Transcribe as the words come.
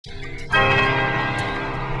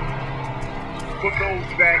For those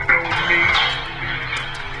that know me.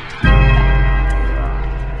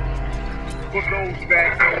 For those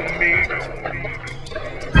that know me.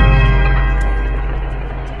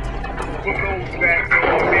 For those that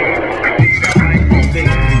know me.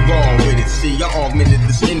 Basically wrong with it. See, I augmented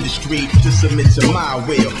this industry to submit to my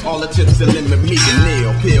will. All attempts to limit me to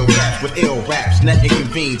nil. Pill raps with ill raps, nothing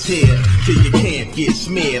convenes here till you can't get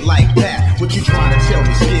smeared like that. What you trying to tell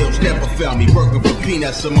me? Skills never fail me. Working for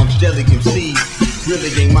peanuts amongst delicate seeds. Really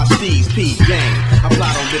ain't my steez, P gang. I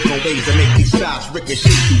plot on different ways to make these shots ricochet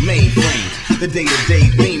through mainframes. The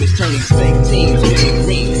day-to-day beam is turning fake teams getting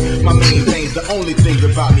green. My main veins, the only thing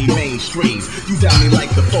about me mainstream. You doubt me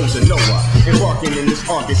like the foes of Noah. Embarking in this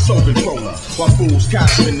arc is soul controller. While fools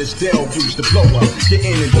caught in this deluge to blow up. Get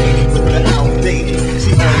inundated with the outdated.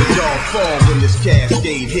 See all the y'all fall when this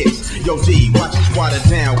cascade hits. Yo D, watch this watered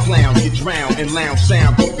down clowns get drowned in lounge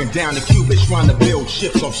sound. Broken down the cubits trying to build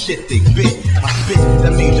ships off shit they bit.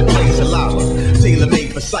 That means your place a lava.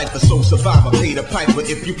 Tailor-made for cipher, so survivor. Pay the piper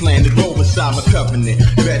if you plan to go inside my covenant.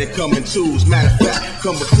 Better come in twos, matter of fact,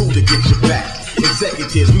 come with crew to get your back.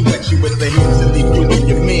 Executives, we wet you with the hands and leave you and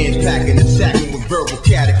your man packing, attacking with verbal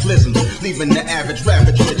cataclysms, leaving the average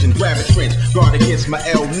rapper trench and grab a trench. Guard against my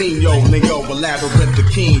El Nino lingo, elaborate the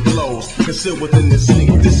king flows, concealed within the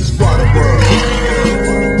scene. This is part of world.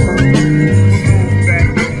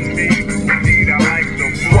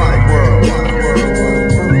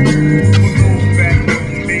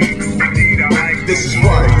 This is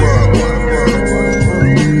Water World.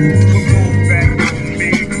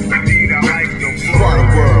 Water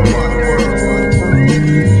World.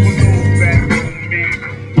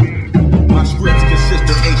 My scripts consist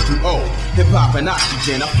of H2O, hip-hop and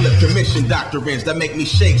oxygen. I flip commission doctrines that make me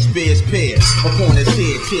Shakespeare's peers. Upon his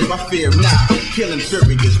head, tear, I fear not. Killing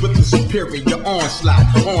furious with the superior onslaught.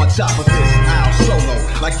 On top of this, I'll solo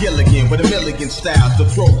like Gilligan with a million styles to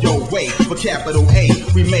throw your way. For capital A,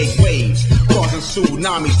 we make waves, causing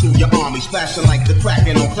tsunamis to your army, splashing like the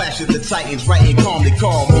Kraken on Clash of the Titans. Writing calmly,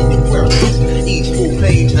 call me Aquarius. Each full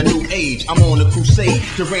page, a new age. I'm on a crusade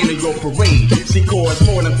to rain in your parade. See chords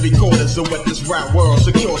more than 3/4 of what this rap world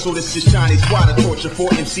secure. So this is Chinese water torture for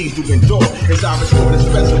MCs to endure. As I restore this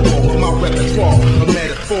reservoir with my repertoire of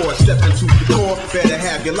metaphors, step into the core. Better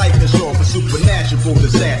have your life insured for supernatural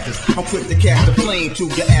disasters. I'm quick to cast a flame to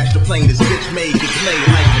your astral plane. This bitch made you play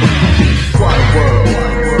like Water World.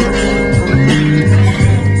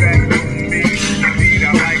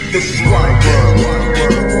 This is Water World.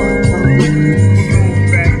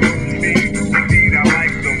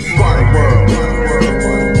 Water World.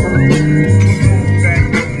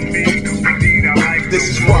 This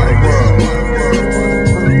is Water World.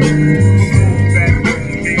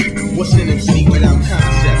 What's an MC without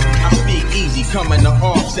concept? I speak easy, coming to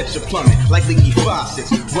offset your plumbing like leaky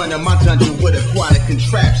faucets. Running my dungeon with aquatic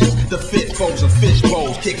contraptions. The fit foes and fish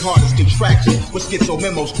bowls kick hardest contraction. With schizo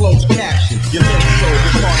memos, closed caption. Your mental soul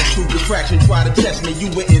is hardest to refraction. Try to test me, you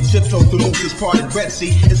wouldn't tiptoe through Lucy's part of Red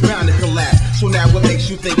Sea. It's bound to collapse. So now what makes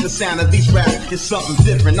you think the sound of these raps is something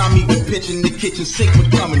different? I'm even pitching the kitchen sink with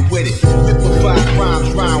coming with it. Liquefied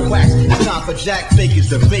rhymes, rhyme wax. It's time for Jack Fakers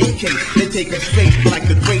to vacate. They take up space like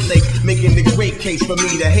the Great Lakes, making the great case for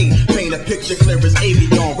me to hate. Paint a picture clear as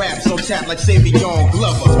Avion. Raps on tap like Savion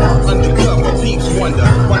Glover. Undercover, peeps wonder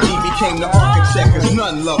why he became the architect, cause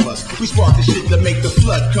none love us. We spark the shit to make the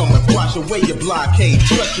flood come and wash away your blockade.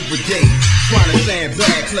 Trust your brigade. Trying to sound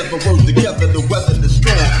bad, clever words together to weather the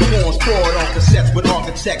storm. Horns poured on cassettes with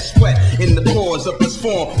architect sweat in the pores of his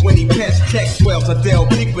form. When he pets text wells, I delve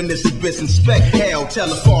deep in this abyss. Inspect hell,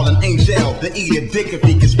 tell a fallen angel to eat a dick if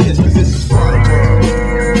he gets pissed, cause this is Water World.